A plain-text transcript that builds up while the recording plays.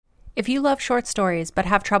If you love short stories but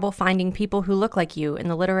have trouble finding people who look like you in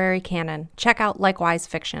the literary canon, check out Likewise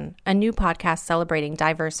Fiction, a new podcast celebrating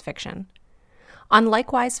diverse fiction. On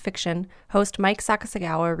Likewise Fiction, host Mike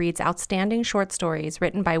Sakasagawa reads outstanding short stories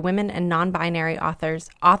written by women and non-binary authors,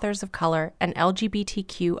 authors of color, and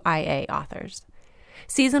LGBTQIA authors.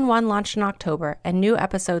 Season 1 launched in October, and new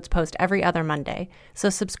episodes post every other Monday, so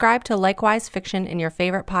subscribe to Likewise Fiction in your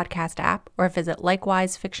favorite podcast app or visit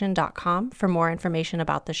likewisefiction.com for more information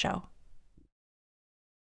about the show.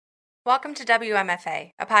 Welcome to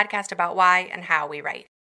WMFA, a podcast about why and how we write.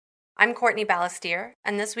 I'm Courtney Ballastier,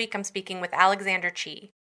 and this week I'm speaking with Alexander Chee,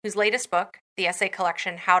 whose latest book, the essay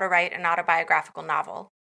collection How to Write an Autobiographical Novel,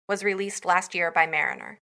 was released last year by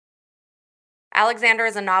Mariner. Alexander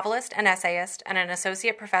is a novelist and essayist and an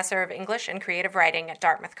associate professor of English and creative writing at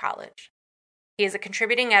Dartmouth College. He is a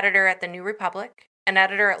contributing editor at The New Republic, an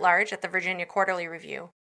editor-at-large at the Virginia Quarterly Review,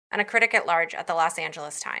 and a critic-at-large at the Los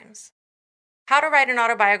Angeles Times. How to Write an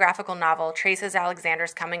Autobiographical Novel traces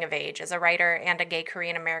Alexander's coming of age as a writer and a gay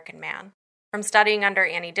Korean-American man, from studying under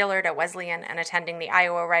Annie Dillard at Wesleyan and attending the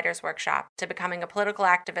Iowa Writers' Workshop to becoming a political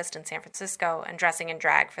activist in San Francisco and dressing in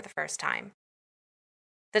drag for the first time.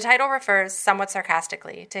 The title refers, somewhat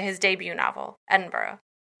sarcastically, to his debut novel, Edinburgh,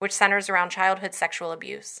 which centers around childhood sexual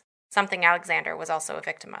abuse, something Alexander was also a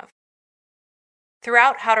victim of.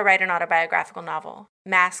 Throughout How to Write an Autobiographical Novel,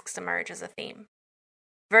 masks emerge as a theme.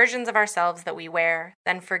 Versions of ourselves that we wear,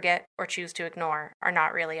 then forget or choose to ignore, are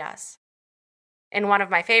not really us. In one of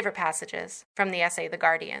my favorite passages, from the essay The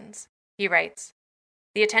Guardians, he writes,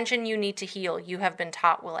 "The attention you need to heal you have been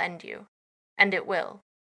taught will end you, and it will.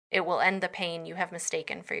 It will end the pain you have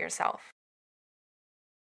mistaken for yourself."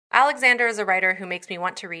 Alexander is a writer who makes me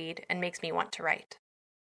want to read and makes me want to write.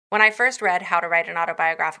 When I first read How to Write an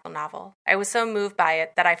Autobiographical Novel, I was so moved by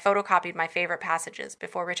it that I photocopied my favorite passages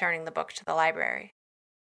before returning the book to the library.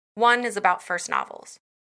 One is about first novels.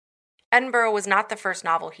 Edinburgh was not the first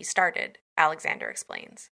novel he started, Alexander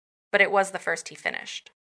explains, but it was the first he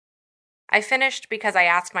finished. "I finished because I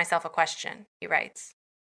asked myself a question," he writes.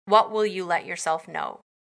 "What will you let yourself know?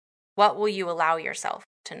 What will you allow yourself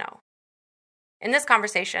to know?" In this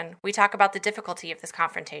conversation, we talk about the difficulty of this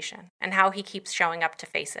confrontation and how he keeps showing up to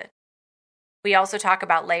face it. We also talk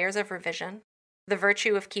about layers of revision, the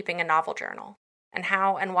virtue of keeping a novel journal, and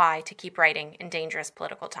how and why to keep writing in dangerous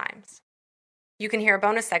political times. You can hear a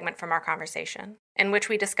bonus segment from our conversation, in which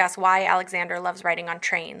we discuss why Alexander loves writing on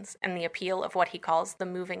trains and the appeal of what he calls the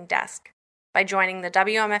moving desk, by joining the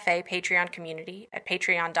WMFA Patreon community at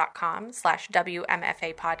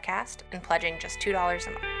patreon.com/WMFA podcast and pledging just $2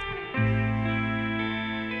 a month.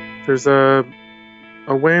 There's a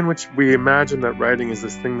way in which we imagine that writing is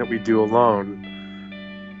this thing that we do alone.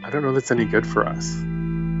 I don't know that's any good for us.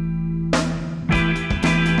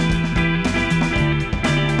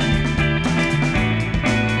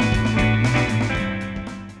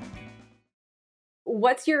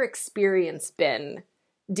 What's your experience been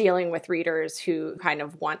dealing with readers who kind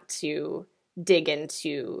of want to dig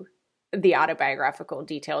into the autobiographical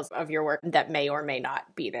details of your work that may or may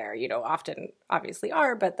not be there? Often obviously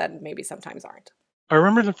are, but then maybe sometimes aren't. I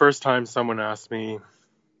remember the first time someone asked me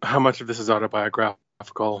how much of this is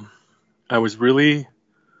autobiographical. I was really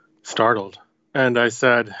startled. And I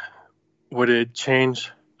said, would it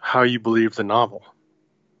change how you believe the novel?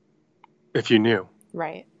 If you knew.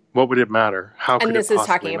 Right. What would it matter? How could it possibly matter? And this is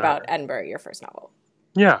talking about Edinburgh, your first novel.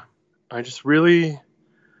 Yeah. I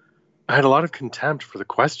had a lot of contempt for the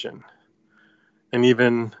question and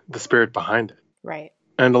even the spirit behind it. Right.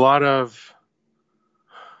 And a lot of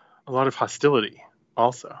hostility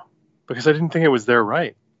also, because I didn't think it was their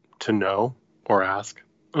right to know or ask.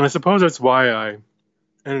 And I suppose that's why I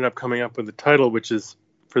ended up coming up with the title, which is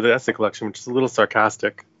for the essay collection, which is a little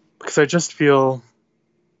sarcastic, because I just feel,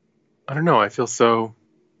 I feel so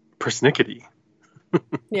persnickety.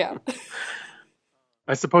 Yeah.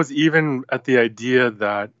 I suppose even at the idea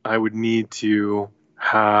that I would need to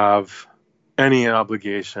have any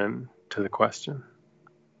obligation to the question.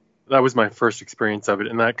 That was my first experience of it,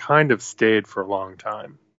 and that kind of stayed for a long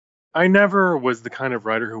time. I never was the kind of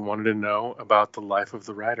writer who wanted to know about the life of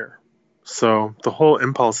the writer. So the whole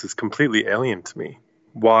impulse is completely alien to me.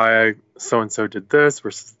 Why so-and-so did this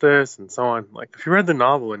versus this and so on. Like, if you read the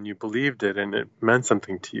novel and you believed it and it meant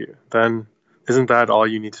something to you, then isn't that all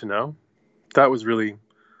you need to know? That was really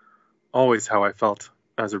always how I felt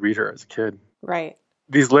as a reader, as a kid. Right.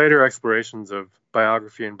 These later explorations of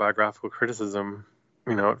biography and biographical criticism,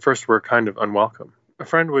 at first were kind of unwelcome. A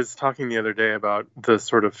friend was talking the other day about the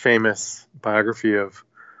sort of famous biography of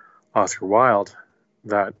Oscar Wilde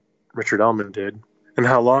that Richard Ellman did, and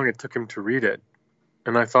how long it took him to read it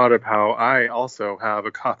And I thought of how I also have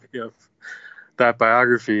a copy of that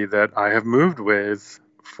biography that I have moved with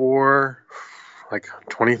for like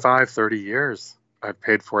 25, 30 years. I've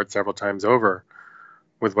paid for it several times over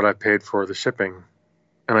with what I paid for the shipping,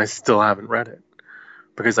 and I still haven't read it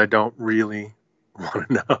because I don't really want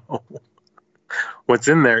to know what's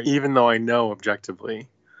in there, even though I know objectively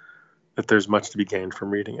that there's much to be gained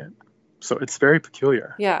from reading it. So it's very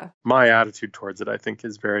peculiar. Yeah. My attitude towards it, I think,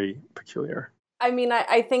 is very peculiar. I mean,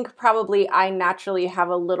 I think probably I naturally have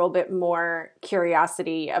a little bit more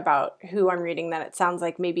curiosity about who I'm reading than it sounds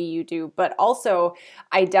like maybe you do. But also,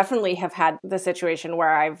 I definitely have had the situation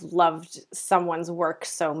where I've loved someone's work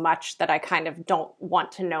so much that I kind of don't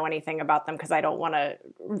want to know anything about them because I don't want to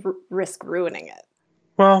risk ruining it.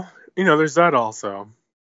 Well, there's that also.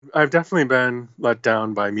 I've definitely been let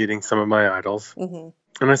down by meeting some of my idols. Mm-hmm.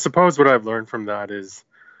 And I suppose what I've learned from that is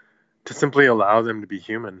to simply allow them to be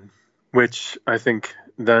human, which I think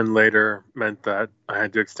then later meant that I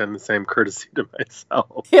had to extend the same courtesy to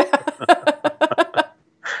myself. Yeah.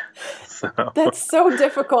 So. That's so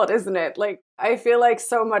difficult, isn't it? Like, I feel like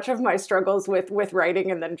so much of my struggles with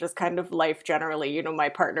writing and then just kind of life generally, my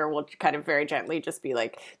partner will kind of very gently just be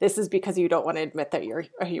like, this is because you don't want to admit that you're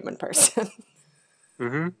a human person.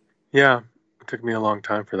 Mm-hmm. Yeah, it took me a long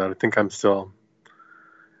time for that. I think I'm still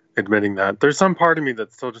admitting that. There's some part of me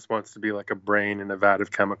that still just wants to be like a brain in a vat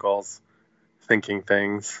of chemicals, thinking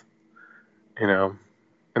things, and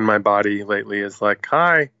my body lately is like,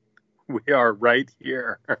 hi, we are right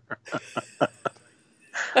here.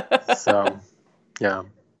 So, yeah.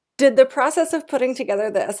 Did the process of putting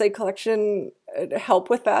together the essay collection help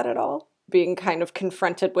with that at all? Being kind of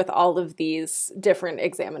confronted with all of these different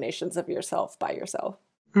examinations of yourself by yourself?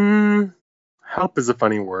 Help is a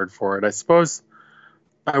funny word for it. I suppose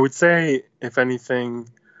I would say, if anything,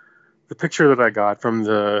 the picture that I got from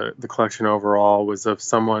the collection overall was of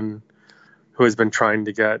someone who has been trying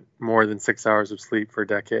to get more than 6 hours of sleep for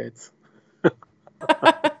decades.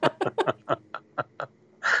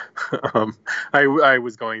 I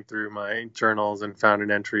was going through my journals and found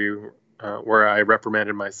an entry where I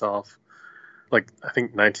reprimanded myself, like I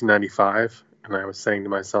think 1995, and I was saying to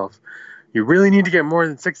myself, "You really need to get more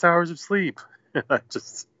than 6 hours of sleep." And I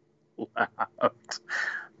just laughed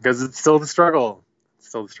because it's still the struggle. It's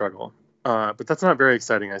still the struggle. But that's not very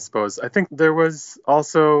exciting, I suppose. I think there was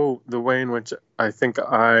also the way in which I think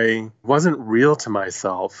I wasn't real to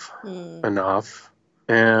myself enough,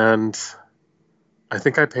 and I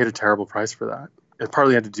think I paid a terrible price for that. It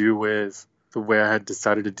partly had to do with the way I had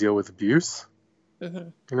decided to deal with abuse,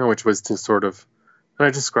 which was to sort of, and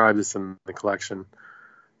I describe this in the collection,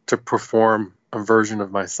 to perform a version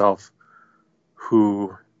of myself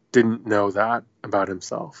who didn't know that about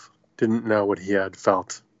himself, didn't know what he had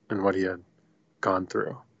felt and what he had gone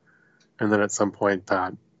through. And then at some point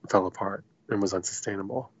that fell apart and was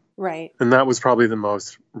unsustainable. Right. And that was probably the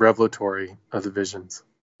most revelatory of the visions.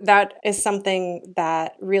 That is something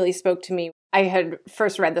that really spoke to me. I had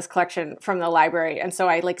first read this collection from the library, and so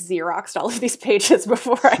I Xeroxed all of these pages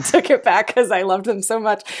before I took it back because I loved them so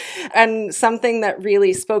much. And something that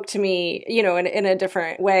really spoke to me, in a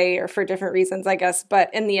different way or for different reasons, I guess.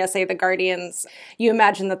 But in the essay, The Guardians, you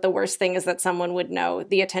imagine that the worst thing is that someone would know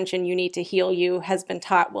the attention you need to heal you has been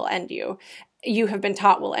taught will end you. You have been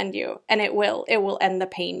taught will end you, and it will end the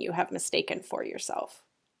pain you have mistaken for yourself.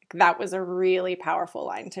 That was a really powerful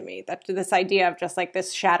line to me. That this idea of just like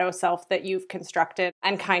this shadow self that you've constructed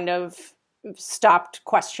and kind of stopped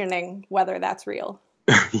questioning whether that's real.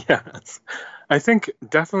 Yes. I think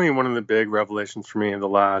definitely one of the big revelations for me in the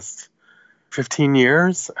last 15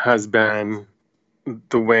 years has been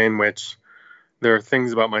the way in which there are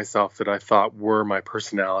things about myself that I thought were my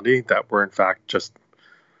personality that were in fact just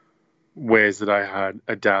ways that I had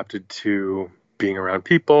adapted to being around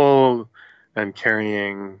people and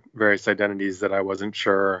carrying various identities that I wasn't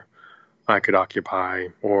sure I could occupy,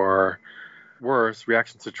 or worse,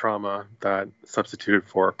 reactions to trauma that substituted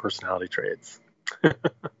for personality traits.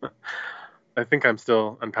 I think I'm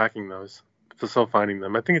still unpacking those, still finding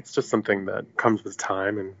them. I think it's just something that comes with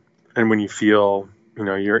time, and when you feel,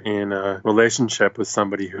 you're in a relationship with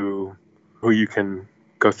somebody who you can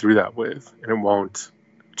go through that with, and it won't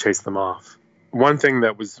chase them off. One thing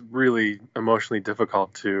that was really emotionally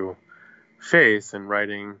difficult to face in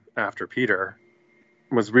writing after Peter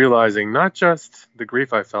was realizing not just the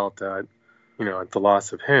grief I felt at the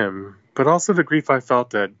loss of him, but also the grief I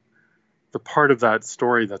felt at the part of that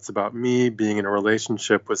story that's about me being in a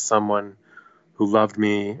relationship with someone who loved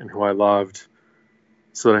me and who I loved,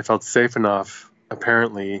 so that I felt safe enough,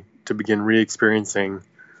 apparently, to begin re-experiencing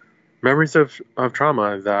memories of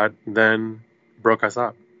trauma that then broke us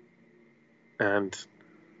up. And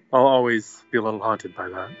I'll always be a little haunted by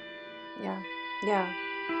that. Yeah. Yeah.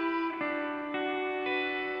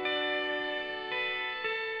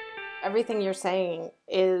 Everything you're saying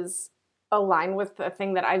is aligned with the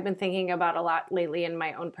thing that I've been thinking about a lot lately in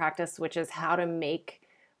my own practice, which is how to make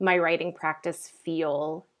my writing practice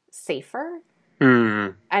feel safer.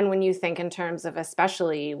 Mm. And when you think in terms of,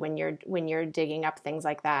 especially when you're digging up things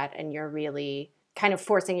like that and you're really kind of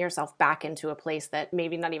forcing yourself back into a place that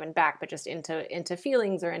maybe not even back, but just into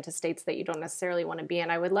feelings or into states that you don't necessarily want to be in.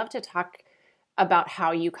 I would love to talk about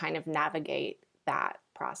how you kind of navigate that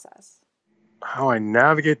process. How I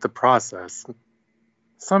navigate the process.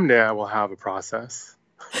 Someday I will have a process.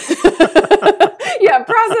 Yeah,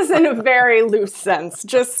 process in a very loose sense.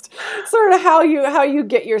 Just sort of how you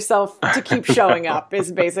get yourself to keep showing up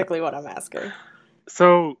is basically what I'm asking.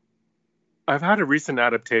 So I've had a recent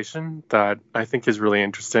adaptation that I think is really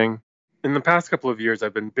interesting. In the past couple of years,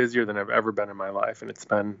 I've been busier than I've ever been in my life, and it's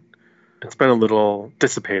been a little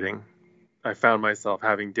dissipating. I found myself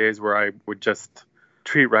having days where I would just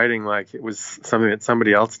treat writing like it was something that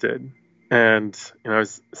somebody else did. And I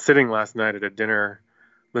was sitting last night at a dinner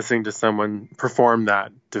listening to someone perform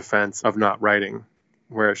that defense of not writing,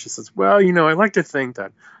 where she says, well, I like to think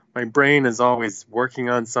that my brain is always working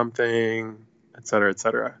on something, et cetera, et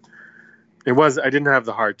cetera. I didn't have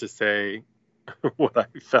the heart to say what I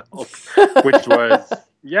felt, which was,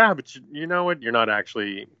 yeah, but you know what? You're not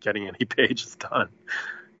actually getting any pages done.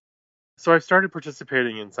 So I've started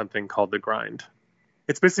participating in something called The Grind.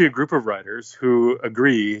 It's basically a group of writers who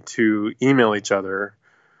agree to email each other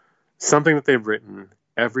something that they've written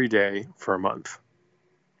every day for a month.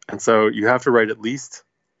 And so you have to write at least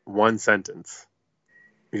one sentence.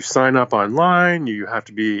 You sign up online, you have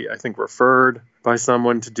to be, I think, referred by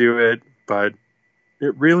someone to do it, but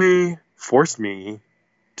it really forced me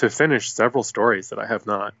to finish several stories that I have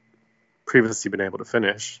not previously been able to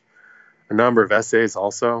finish. A number of essays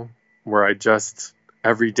also, where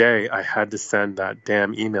every day I had to send that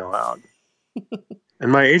damn email out.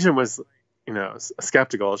 And my agent was,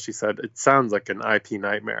 skeptical. She said, it sounds like an IP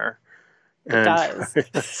nightmare. It does.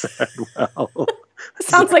 I said, well,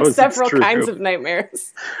 sounds like several kinds of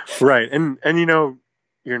nightmares. Right. And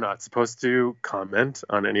you're not supposed to comment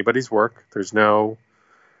on anybody's work. There's no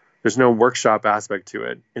workshop aspect to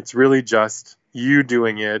it. It's really just you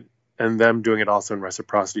doing it and them doing it also in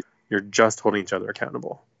reciprocity. You're just holding each other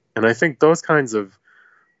accountable. And I think those kinds of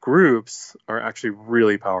groups are actually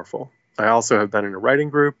really powerful. I also have been in a writing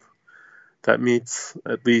group that meets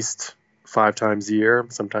at least 5 times a year,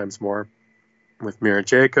 sometimes more, with Mira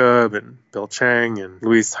Jacob and Bill Chang and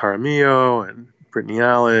Luis Jaramillo and Brittany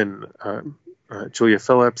Allen, Julia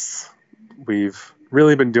Phillips. We've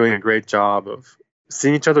really been doing a great job of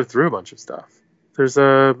seeing each other through a bunch of stuff. There's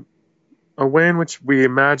a way in which we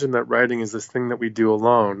imagine that writing is this thing that we do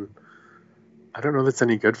alone. I don't know that's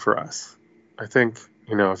any good for us. I think,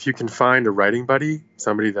 if you can find a writing buddy,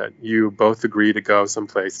 somebody that you both agree to go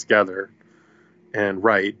someplace together and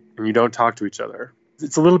write, and you don't talk to each other,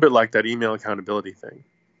 it's a little bit like that email accountability thing.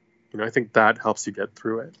 I think that helps you get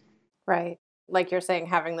through it. Right. Like you're saying,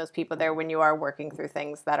 having those people there when you are working through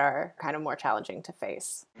things that are kind of more challenging to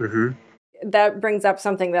face. Mm-hmm. That brings up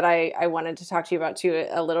something that I wanted to talk to you about too,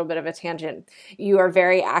 a little bit of a tangent. You are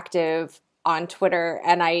very active on Twitter,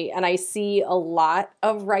 and I see a lot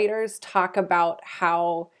of writers talk about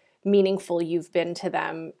how meaningful you've been to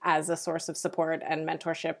them as a source of support and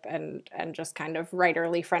mentorship and just kind of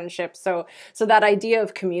writerly friendship. So that idea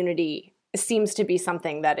of community seems to be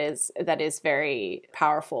something that is very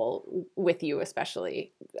powerful with you,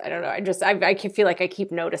 especially. I don't know. I feel like I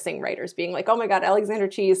keep noticing writers being like, oh my God, Alexander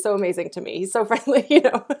Chee is so amazing to me. He's so friendly,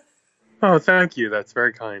 Oh, thank you. That's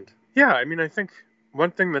very kind. Yeah, I think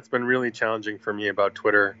one thing that's been really challenging for me about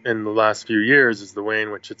Twitter in the last few years is the way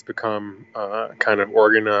in which it's become a kind of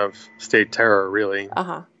organ of state terror, really.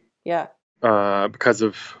 Uh-huh. Yeah. Because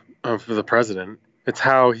of the president. It's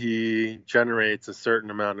how he generates a certain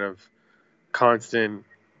amount of constant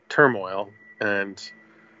turmoil and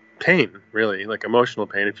pain, really, like emotional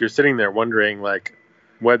pain. If you're sitting there wondering, like,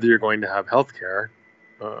 whether you're going to have health care,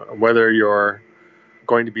 whether you're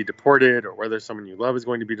going to be deported, or whether someone you love is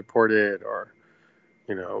going to be deported, or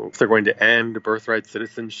if they're going to end birthright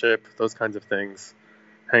citizenship, those kinds of things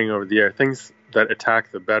hanging over the air, things that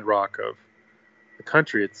attack the bedrock of the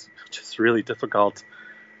country, it's just really difficult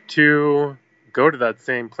to go to that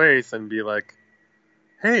same place and be like,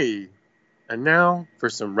 hey, and now for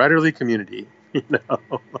some writerly community,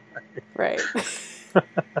 Right.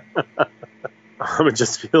 It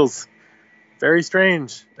just feels very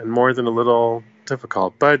strange and more than a little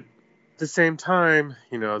difficult. But at the same time,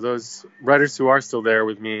 those writers who are still there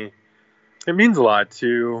with me, it means a lot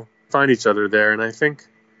to find each other there. And I think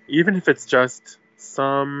even if it's just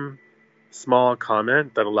some small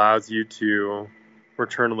comment that allows you to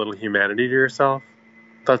return a little humanity to yourself,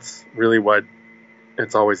 that's really what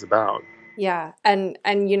it's always about. Yeah. And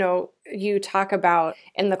you talk about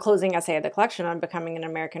in the closing essay of the collection on becoming an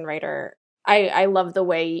American writer. I love the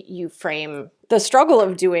way you frame the struggle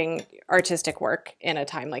of doing artistic work in a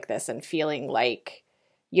time like this and feeling like,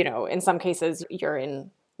 in some cases you're in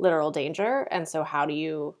literal danger. And so how do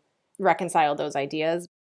you reconcile those ideas?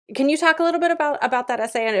 Can you talk a little bit about that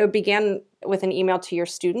essay? And it began with an email to your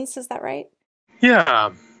students, is that right?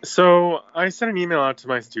 Yeah. So I sent an email out to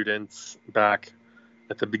my students back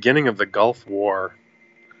at the beginning of the Gulf War,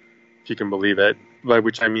 if you can believe it, by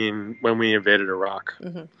which I mean when we invaded Iraq.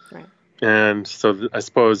 Mm-hmm. Right. And so I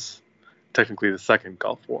suppose technically the second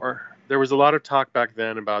Gulf War. There was a lot of talk back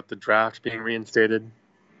then about the draft being reinstated.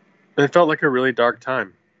 And it felt like a really dark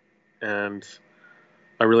time and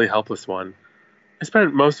a really helpless one. I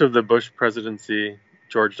spent most of the Bush presidency,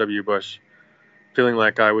 George W. Bush, feeling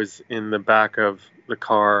like I was in the back of the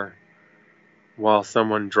car while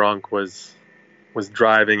someone drunk was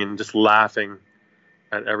driving and just laughing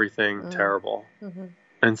at everything terrible. Mm-hmm.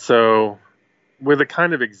 And so with a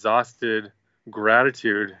kind of exhausted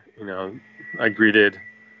gratitude, I greeted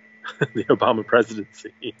the Obama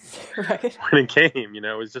presidency Right. when it came.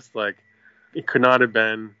 It was just like, it could not have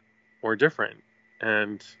been more different.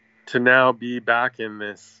 And to now be back in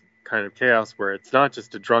this kind of chaos where it's not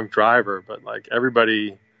just a drunk driver, but like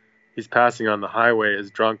everybody he's passing on the highway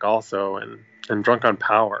is drunk also and drunk on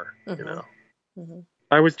power, Mm-hmm.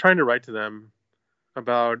 I was trying to write to them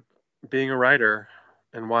about being a writer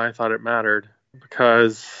and why I thought it mattered,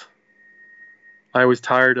 because I was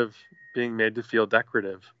tired of being made to feel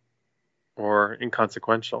decorative or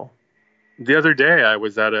inconsequential. The other day I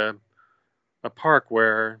was at a park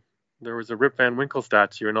where there was a Rip Van Winkle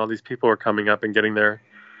statue and all these people were coming up and getting their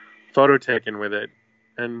photo taken with it.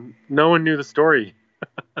 And no one knew the story.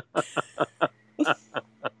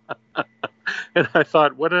 And I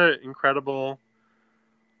thought, what an incredible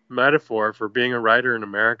metaphor for being a writer in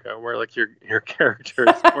America, where like your character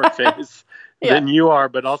is more famous than you are,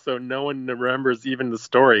 but also no one remembers even the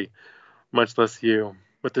story, much less you.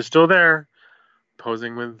 But they're still there,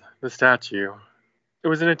 posing with the statue. It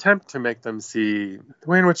was an attempt to make them see the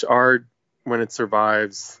way in which art, when it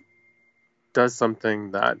survives, does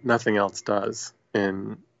something that nothing else does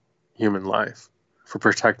in human life for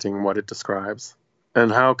protecting what it describes, and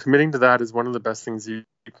how committing to that is one of the best things you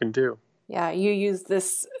can do. Yeah, you use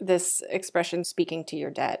this expression, speaking to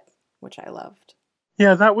your dead, which I loved.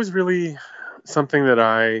 Yeah, that was really something that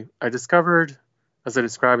I discovered, as I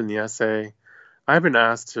describe in the essay. I've been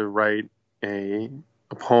asked to write a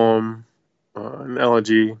poem, an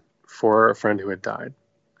elegy for a friend who had died.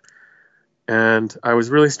 And I was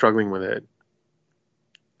really struggling with it.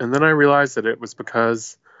 And then I realized that it was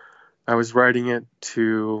because I was writing it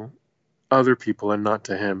to other people and not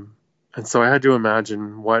to him. And so I had to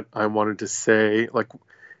imagine what I wanted to say. Like,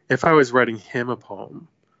 if I was writing him a poem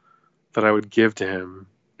that I would give to him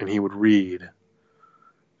and he would read,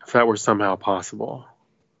 if that were somehow possible.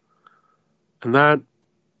 And that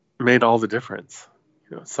made all the difference.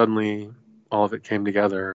 Suddenly all of it came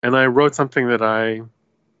together. And I wrote something that I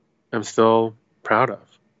am still proud of.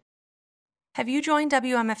 Have you joined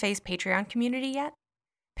WMFA's Patreon community yet?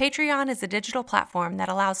 Patreon is a digital platform that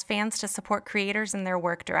allows fans to support creators and their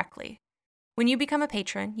work directly. When you become a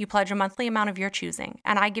patron, you pledge a monthly amount of your choosing,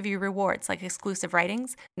 and I give you rewards like exclusive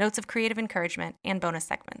writings, notes of creative encouragement, and bonus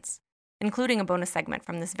segments, including a bonus segment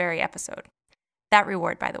from this very episode. That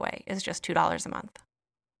reward, by the way, is just $2 a month.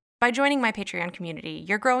 By joining my Patreon community,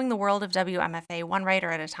 you're growing the world of WMFA one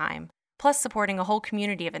writer at a time, plus supporting a whole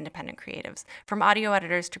community of independent creatives, from audio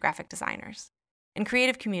editors to graphic designers. And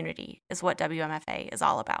creative community is what WMFA is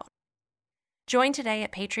all about. Join today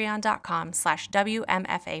at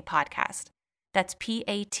patreon.com/WMFA podcast. That's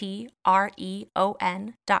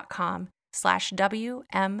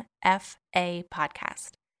patreon.com/WMFA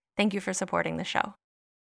podcast. Thank you for supporting the show.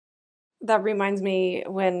 That reminds me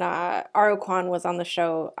when Aro Kwan was on the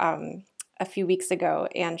show a few weeks ago,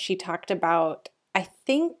 and she talked about, I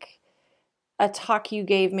think, a talk you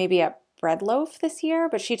gave maybe at Bread Loaf this year,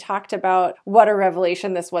 but she talked about what a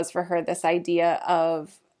revelation this was for her, this idea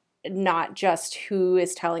of not just who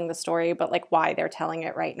is telling the story, but like why they're telling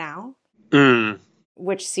it right now.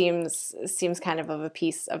 Which seems kind of a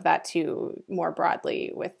piece of that too, more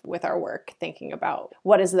broadly with our work, thinking about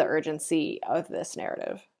what is the urgency of this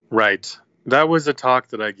narrative. Right. That was a talk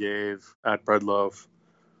that I gave at Bread Loaf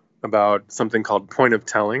about something called point of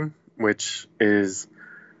telling, which is,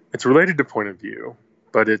 it's related to point of view,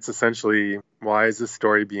 but it's essentially, why is this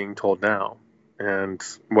story being told now? And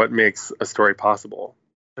what makes a story possible?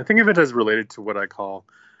 I think of it as related to what I call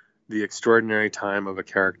the extraordinary time of a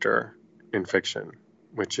character in fiction,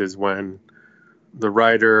 which is when the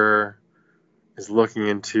writer is looking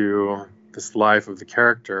into this life of the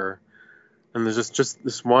character, and there's just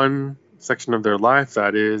this one section of their life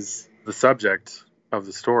that is the subject of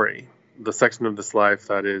the story, the section of this life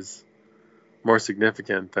that is more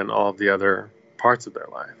significant than all of the other parts of their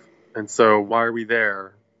life. And so why are we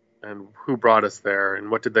there? And who brought us there?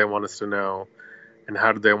 And what did they want us to know? And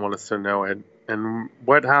how did they want us to know it? And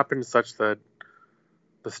what happened such that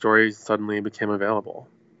the story suddenly became available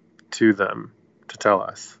to them to tell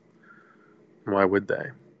us? Why would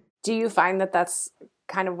they? Do you find that that's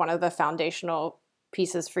kind of one of the foundational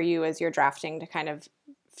pieces for you as you're drafting to kind of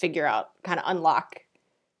figure out, kind of unlock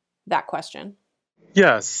that question?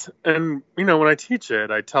 Yes. And, when I teach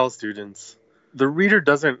it, I tell students the reader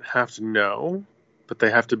doesn't have to know, but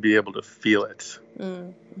they have to be able to feel it.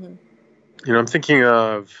 Mm-hmm. I'm thinking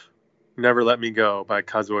of Never Let Me Go by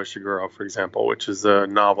Kazuo Ishiguro, for example, which is a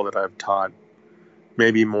novel that I've taught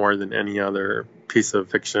maybe more than any other piece of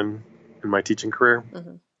fiction in my teaching career.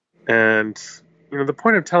 Mm-hmm. And, the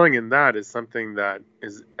point of telling in that is something that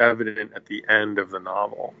is evident at the end of the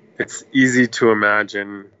novel. It's easy to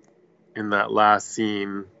imagine in that last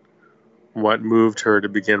scene what moved her to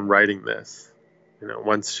begin writing this,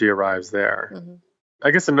 once she arrives there. Mm-hmm.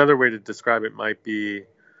 I guess another way to describe it might be,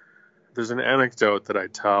 there's an anecdote that I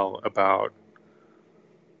tell about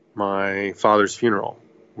my father's funeral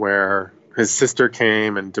where his sister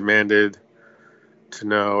came and demanded to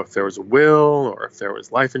know if there was a will or if there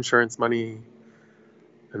was life insurance money.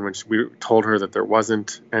 And when we told her that there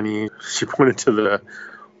wasn't any, she pointed to the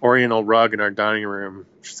oriental rug in our dining room.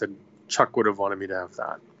 She said, Chuck would have wanted me to have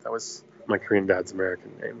that. That was my Korean dad's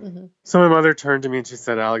American name. Mm-hmm. So my mother turned to me and she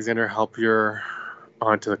said, Alexander, help your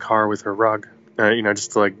aunt to the car with her rug.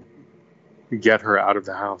 Just to get her out of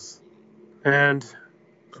the house. And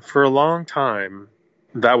for a long time,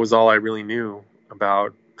 that was all I really knew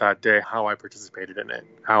about that day, how I participated in it,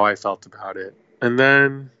 how I felt about it. And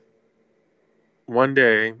then one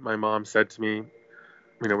day, my mom said to me,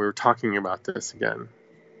 we were talking about this again.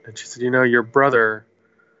 And she said, your brother,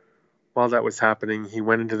 while that was happening, he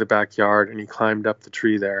went into the backyard and he climbed up the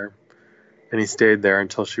tree there and he stayed there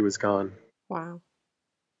until she was gone. Wow.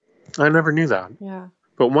 I never knew that. Yeah.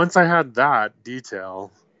 But once I had that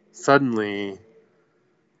detail, suddenly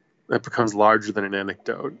that becomes larger than an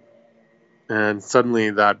anecdote. And suddenly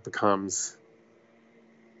that becomes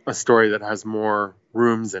a story that has more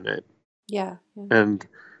rooms in it. Yeah. And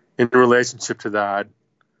in relationship to that,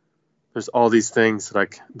 there's all these things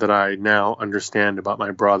that I now understand about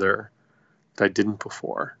my brother that I didn't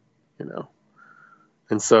before,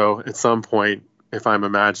 And so at some point, if I'm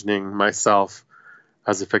imagining myself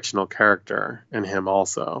as a fictional character and him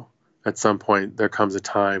also, at some point there comes a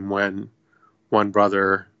time when one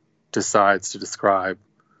brother decides to describe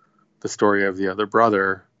the story of the other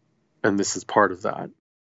brother, and this is part of that.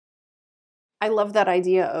 I love that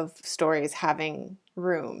idea of stories having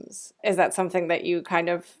rooms. Is that something that you kind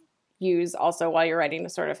of use also while you're writing to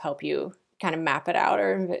sort of help you kind of map it out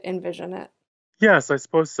or envision it? Yes, I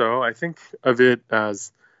suppose so. I think of it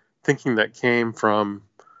as thinking that came from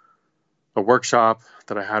a workshop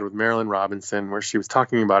that I had with Marilyn Robinson, where she was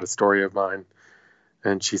talking about a story of mine.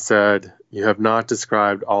 And she said, you have not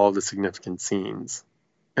described all of the significant scenes.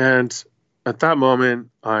 And at that moment,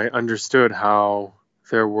 I understood how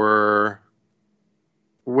there were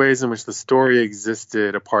ways in which the story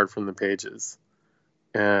existed apart from the pages.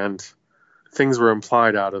 And things were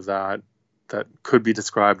implied out of that could be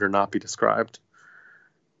described or not be described.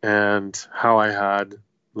 And how I had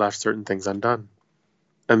left certain things undone.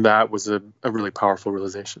 And that was a really powerful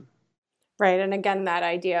realization. Right. And again, that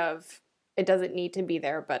idea of it doesn't need to be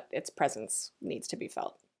there, but its presence needs to be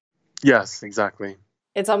felt. Yes, exactly.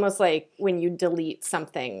 It's almost like when you delete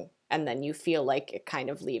something and then you feel like it kind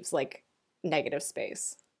of leaves negative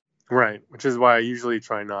space. Right. Which is why I usually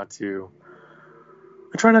try not to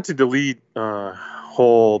delete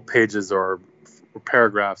whole pages or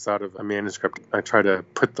paragraphs out of a manuscript. I try to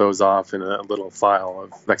put those off in a little file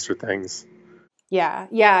of extra things. Yeah.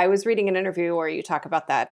 I was reading an interview where you talk about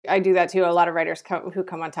that. I do that too. A lot of writers who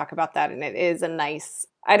come on talk about that, and it is a nice,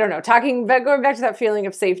 I don't know, going back to that feeling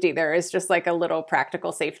of safety, there is just a little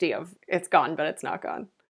practical safety of it's gone, but it's not gone.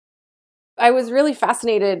 I was really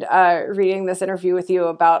fascinated reading this interview with you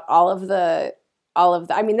about all of the,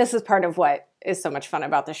 I mean, this is part of what is so much fun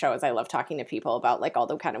about the show is I love talking to people about all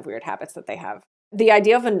the kind of weird habits that they have. The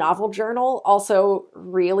idea of a novel journal also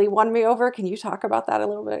really won me over. Can you talk about that a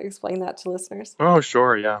little bit? Explain that to listeners. Oh,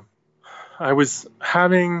 sure, yeah. I was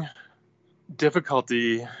having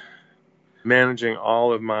difficulty managing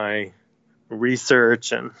all of my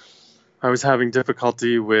research, and I was having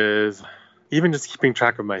difficulty with even just keeping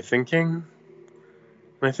track of my thinking.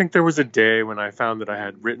 And I think there was a day when I found that I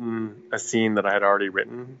had written a scene that I had already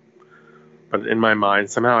written, but in my mind,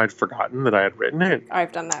 somehow I'd forgotten that I had written it.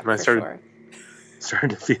 I've done that And I for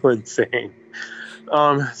started to feel insane.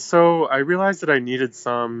 So I realized that I needed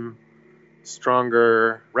some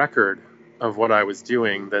stronger record of what I was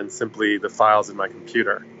doing than simply the files in my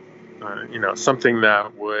computer. Something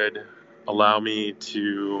that would allow me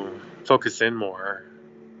to focus in more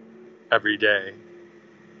every day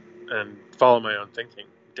and follow my own thinking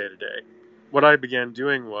day to day. What I began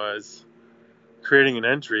doing was creating an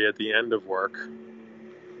entry at the end of work.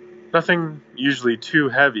 Nothing usually too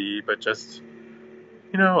heavy, but just,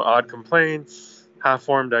 odd complaints,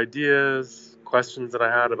 half-formed ideas, questions that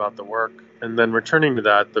I had about the work, and then returning to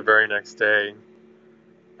that the very next day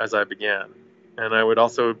as I began. And I would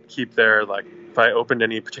also keep there, like, if I opened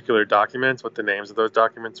any particular documents, what the names of those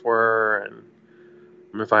documents were,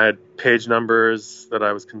 and if I had page numbers that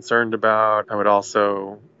I was concerned about, I would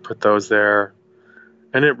also put those there.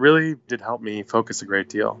 And it really did help me focus a great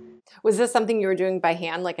deal. Was this something you were doing by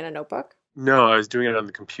hand, like in a notebook? No, I was doing it on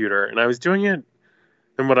the computer, and I was doing it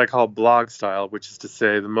in what I call blog style, which is to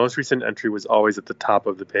say the most recent entry was always at the top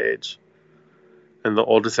of the page, and the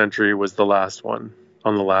oldest entry was the last one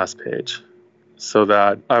on the last page, so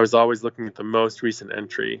that I was always looking at the most recent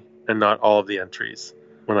entry and not all of the entries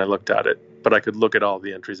when I looked at it, but I could look at all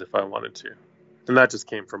the entries if I wanted to. And that just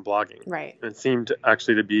came from blogging. Right. And it seemed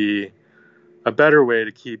actually to be a better way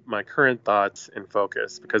to keep my current thoughts in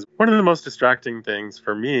focus, because one of the most distracting things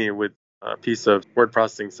for me with a piece of word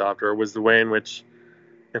processing software was the way in which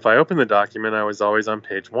if I opened the document, I was always on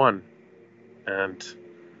page 1, and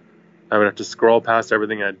I would have to scroll past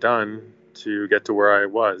everything I'd done to get to where I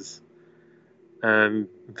was. And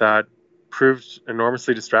that proved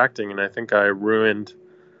enormously distracting, and I think I ruined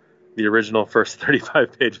the original first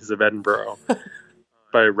 35 pages of Edinburgh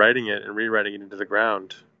by writing it and rewriting it into the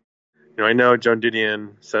ground. I know Joan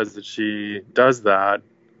Didion says that she does that.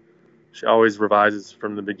 She always revises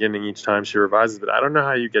from the beginning each time she revises, but I don't know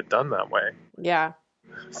how you get done that way. Yeah.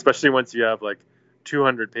 Especially once you have like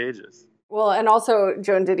 200 pages. Well, and also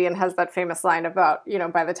Joan Didion has that famous line about,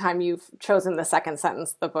 by the time you've chosen the second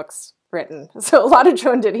sentence, the book's written. So a lot of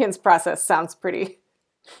Joan Didion's process sounds pretty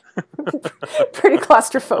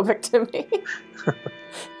claustrophobic to me.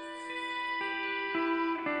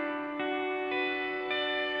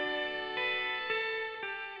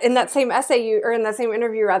 In that same essay, or in that same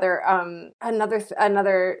interview, rather,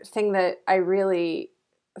 another thing that I really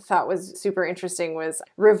thought was super interesting was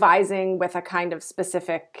revising with a kind of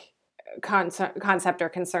specific concept or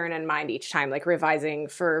concern in mind each time, like revising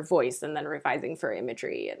for voice and then revising for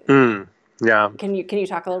imagery. Yeah. Can you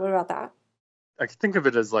talk a little bit about that? I can think of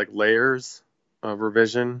it as like layers of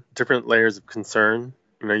revision, different layers of concern.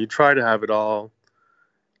 You try to have it all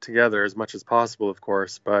together as much as possible, of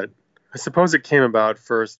course, but I suppose it came about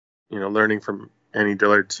first, learning from Annie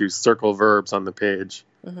Dillard to circle verbs on the page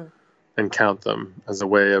and count them as a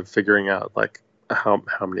way of figuring out, like, how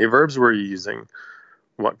many verbs were you using,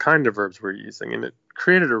 what kind of verbs were you using, and it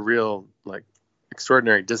created a real, like,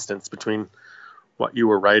 extraordinary distance between what you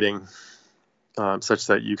were writing, such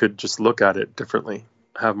that you could just look at it differently,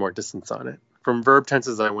 have more distance on it. From verb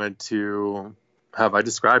tenses, I went to, have I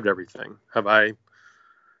described everything? Have I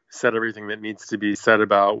said everything that needs to be said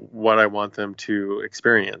about what I want them to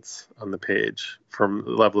experience on the page from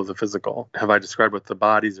the level of the physical? Have I described what the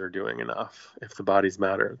bodies are doing enough, if the bodies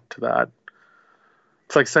matter to that?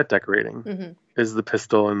 It's like set decorating. Is the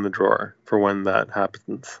pistol in the drawer for when that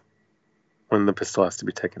happens, when the pistol has to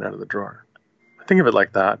be taken out of the drawer? I think of it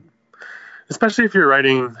like that. Especially if you're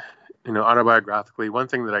writing, autobiographically. One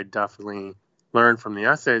thing that I definitely learned from the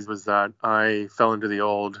essays was that I fell into the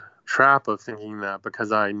old trap of thinking that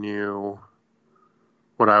because I knew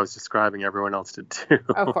what I was describing, everyone else did too.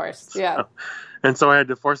 Of course, yeah. So I had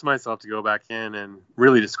to force myself to go back in and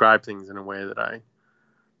really describe things in a way that I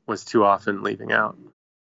was too often leaving out.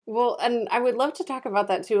 Well, and I would love to talk about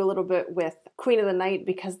that too a little bit with Queen of the Night,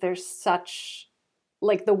 because there's such,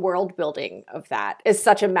 like, the world building of that is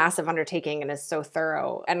such a massive undertaking and is so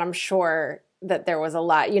thorough. And I'm sure that there was a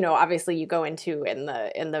lot, obviously you go into in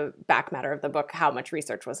the back matter of the book how much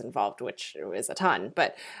research was involved, which is a ton,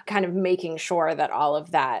 but kind of making sure that all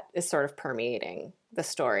of that is sort of permeating the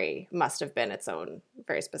story must have been its own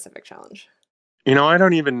very specific challenge. I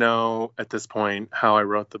don't even know at this point how I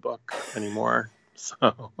wrote the book anymore.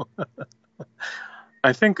 So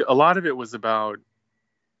I think a lot of it was about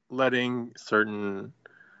letting certain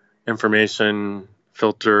information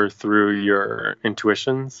filter through your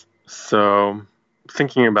intuitions. So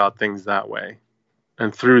thinking about things that way.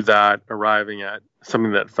 And through that, arriving at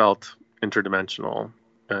something that felt interdimensional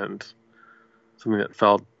and something that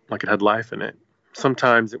felt like it had life in it.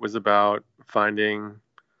 Sometimes it was about finding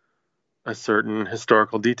a certain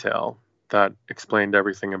historical detail that explained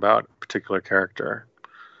everything about a particular character,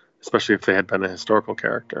 especially if they had been a historical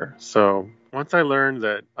character. So once I learned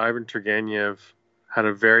that Ivan Turgenev had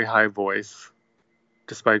a very high voice,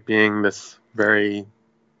 despite being this very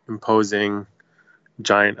imposing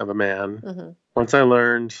giant of a man, once I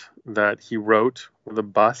learned that he wrote with a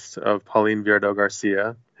bust of Pauline Viardot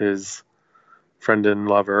Garcia, his friend and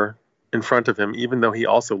lover, in front of him, even though he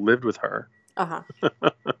also lived with her.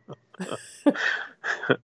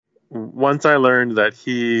 Once I learned that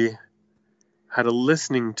he had a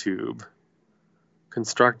listening tube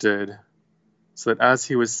constructed so that as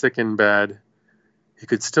he was sick in bed, he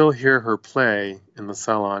could still hear her play in the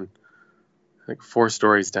salon, like 4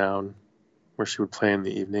 stories down, where she would play in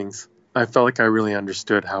the evenings. I felt like I really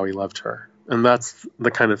understood how he loved her. And that's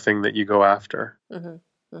the kind of thing that you go after. You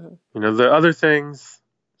know, the other things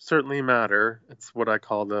certainly matter. It's what I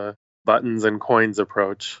call the buttons and coins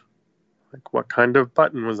approach. Like, what kind of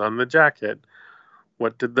button was on the jacket?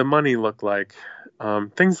 What did the money look like?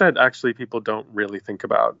 Things that actually people don't really think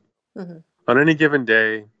about. On any given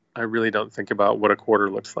day, I really don't think about what a quarter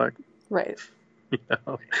looks like. Right. You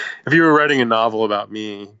know? If you were writing a novel about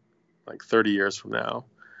me, like 30 years from now,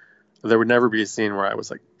 there would never be a scene where I was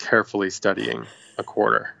like carefully studying a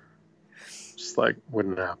quarter. Just like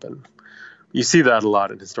wouldn't happen. You see that a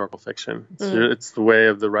lot in historical fiction. It's the way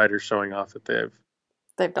of the writer showing off that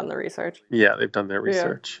they've done the research. Yeah, they've done their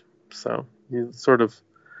research. Yeah. So you sort of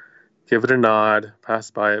give it a nod,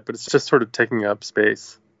 pass by it, but it's just sort of taking up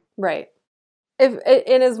space. Right. If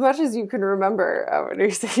in as much as you can remember, you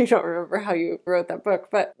say you don't remember how you wrote that book,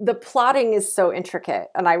 but the plotting is so intricate,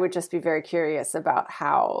 and I would just be very curious about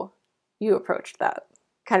how you approached that,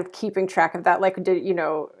 kind of keeping track of that. Like,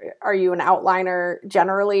 are you an outliner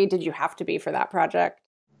generally? Did you have to be for that project?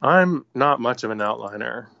 I'm not much of an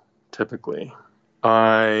outliner, typically.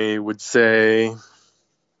 I would say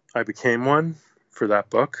I became one for that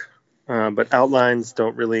book, but outlines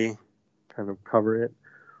don't really kind of cover it.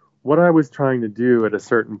 What I was trying to do at a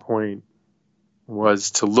certain point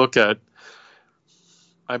was to look at,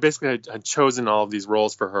 I basically had chosen all of these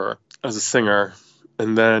roles for her as a singer.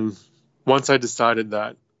 And then once I decided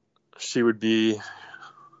that she would be,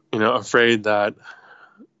 afraid that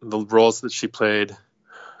the roles that she played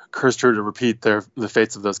cursed her to repeat the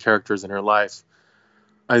fates of those characters in her life,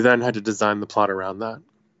 I then had to design the plot around that.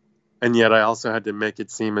 And yet I also had to make it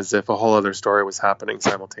seem as if a whole other story was happening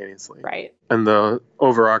simultaneously. Right. And the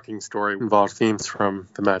overarching story involved themes from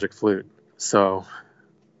The Magic Flute. So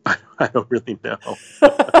I don't really know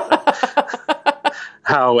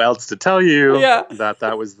how else to tell you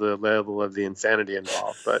that was the level of the insanity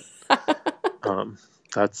involved. But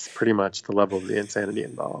that's pretty much the level of the insanity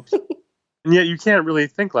involved. And yet you can't really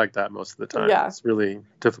think like that most of the time. Yeah. It's really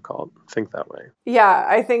difficult to think that way. Yeah,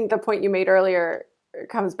 I think the point you made earlier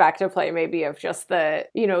comes back to play maybe of just the,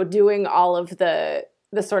 doing all of the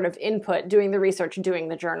sort of input, doing the research, doing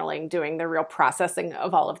the journaling, doing the real processing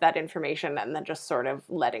of all of that information, and then just sort of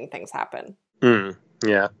letting things happen.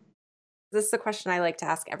 Yeah. This is a question I like to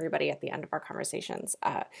ask everybody at the end of our conversations,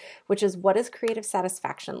 which is, what does creative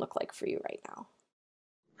satisfaction look like for you right now?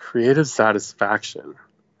 Creative satisfaction.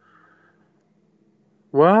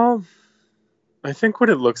 Well, I think what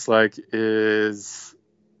it looks like is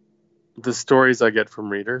the stories I get from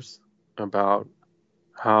readers about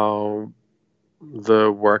how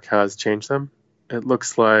the work has changed them. It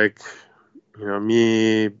looks like,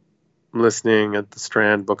 me listening at the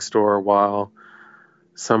Strand bookstore while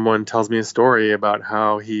someone tells me a story about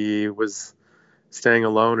how he was staying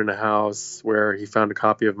alone in a house where he found a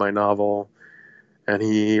copy of my novel and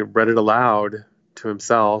he read it aloud to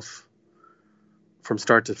himself from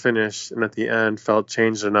start to finish, and at the end felt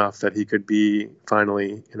changed enough that he could be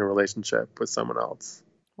finally in a relationship with someone else.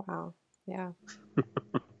 Wow. Yeah.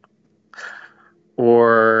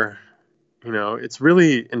 Or, it's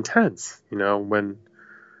really intense, when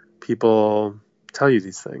people tell you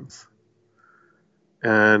these things.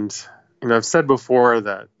 And, I've said before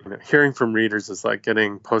that, hearing from readers is like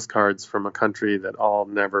getting postcards from a country that I'll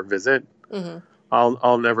never visit. Mm-hmm.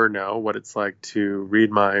 I'll never know what it's like to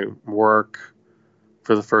read my work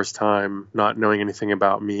for the first time, not knowing anything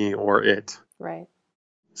about me or it. Right.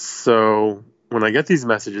 So when I get these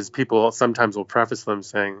messages, people sometimes will preface them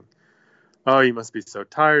saying, oh, you must be so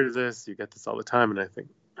tired of this. You get this all the time. And I think,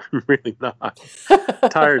 I'm really not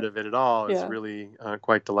tired of it at all. It's really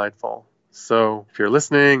quite delightful. So if you're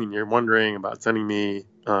listening and you're wondering about sending me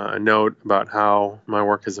a note about how my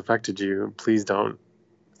work has affected you, please don't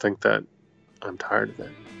think that I'm tired of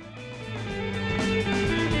it.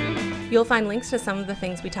 You'll find links to some of the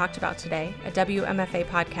things we talked about today at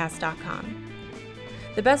WMFApodcast.com.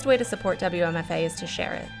 The best way to support WMFA is to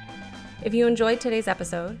share it. If you enjoyed today's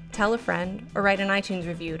episode, tell a friend or write an iTunes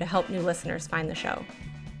review to help new listeners find the show.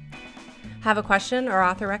 Have a question or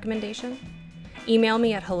author recommendation? Email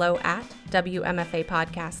me at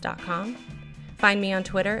hello@WMFApodcast.com. Find me on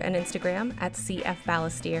Twitter and Instagram at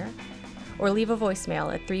CFBallestier, or leave a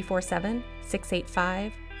voicemail at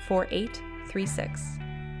 347-685-4836.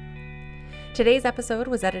 Today's episode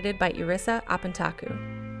was edited by Irissa Apentaku.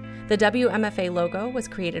 The WMFA logo was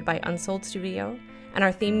created by Unsold Studio, and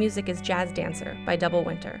our theme music is Jazz Dancer by Double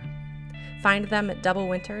Winter. Find them at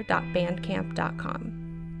doublewinter.bandcamp.com.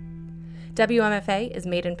 WMFA is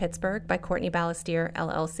made in Pittsburgh by Courtney Ballestier,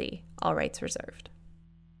 LLC. All rights reserved.